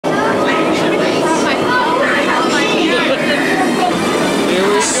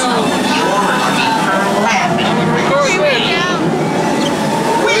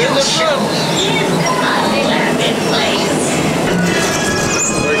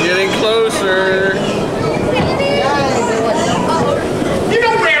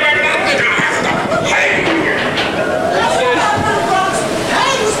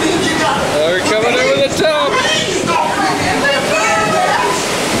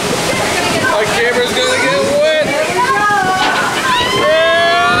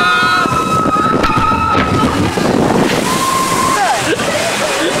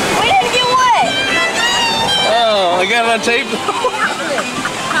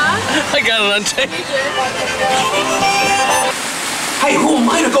I got it on tape. Hey, who am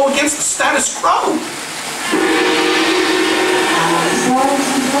I to go against the status quo?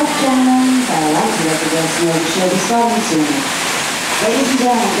 Ladies and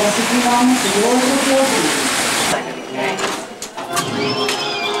gentlemen, just a few moments, the doors will be open.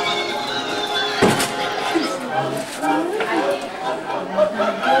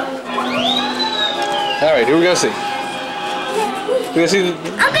 Alright, who are we gonna see? We gonna see I'm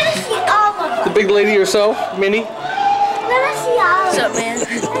gonna see all of them. the big lady herself, Minnie? I'm gonna see all of them. What's up, man?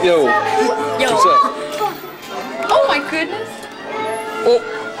 Yo. Yo. What's up? Oh my goodness. Oh.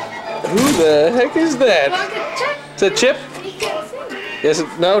 Who the heck is that? Is that Chip? Yes.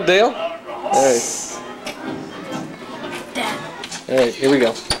 No, Dale? Alright. Dad. Alright, here we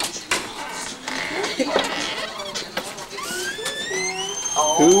go.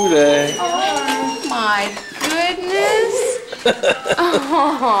 Who the Oh my goodness.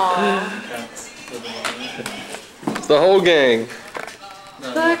 Oh. It's the whole gang.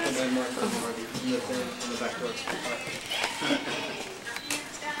 Look.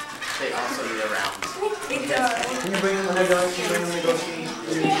 They also need a round. Can you bring in the head dogs? Can you bring in the ghost key?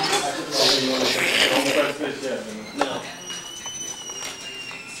 No.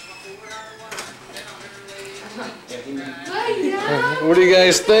 What do you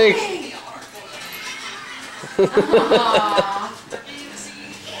guys think?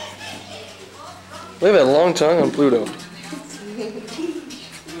 Look at that long tongue on Pluto.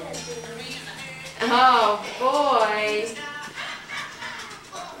 Oh boy.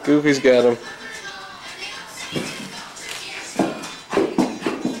 Goofy's got him.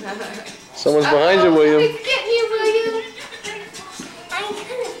 Someone's behind you, William. It's getting you, William. I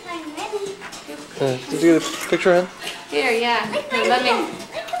couldn't find Minnie. Did you get a picture of him? Here, yeah. Here, let me.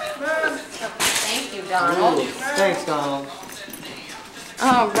 Thank you, Donald. Thanks, Donald.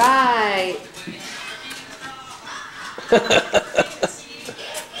 All right.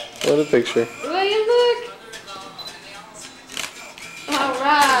 What a picture. William, look. All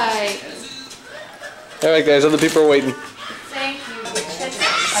right. Alright guys, other people are waiting. Thank you.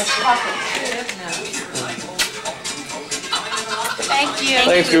 Thank you.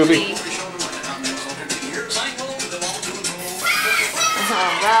 Thanks, Goofy.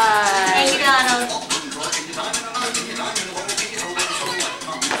 All right. Thank you, Donald.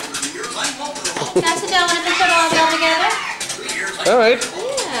 Can I sit down and put all of y'all together? Alright.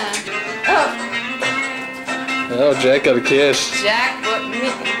 Yeah. Oh, Jack got a kiss. Jack, what?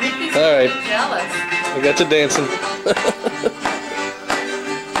 Mickey's All right. jealous. I got you dancing.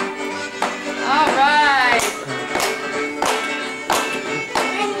 All right.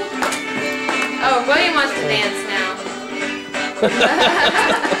 Oh, William wants to dance now.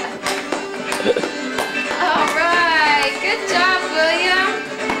 All right. Good job, William.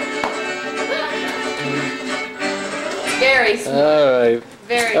 Very smart. Alright.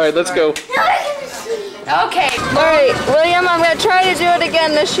 Very Alright, let's go. Okay. All right, William, I'm going to try to do it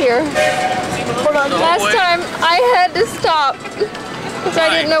again this year. Hold on. Last time I had to stop because I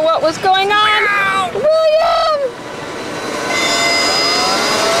didn't know what was going on. William!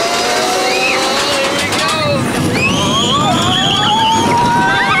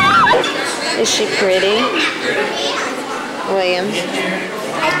 Is she pretty? William?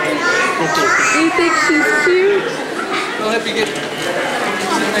 You think she's cute? I'll help you get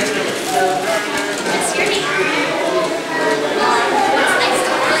next to What's your name?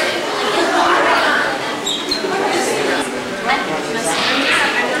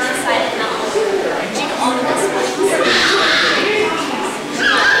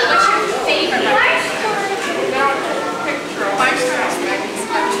 What's your favorite?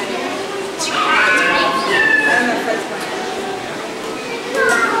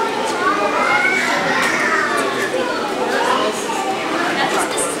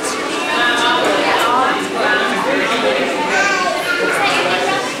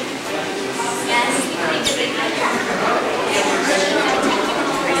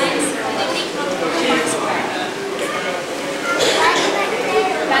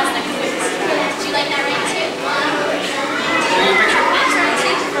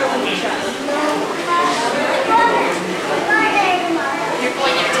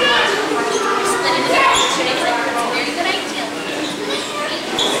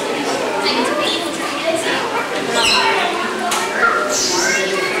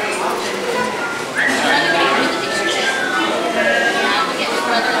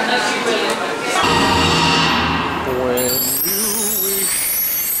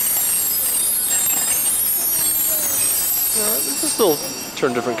 This is still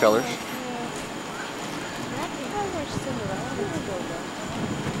turn different colors.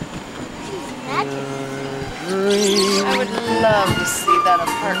 Green. I would love to see that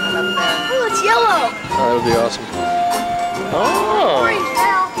apartment up there. Oh, it's yellow. Oh, that would be awesome. Oh. Orange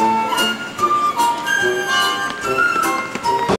now.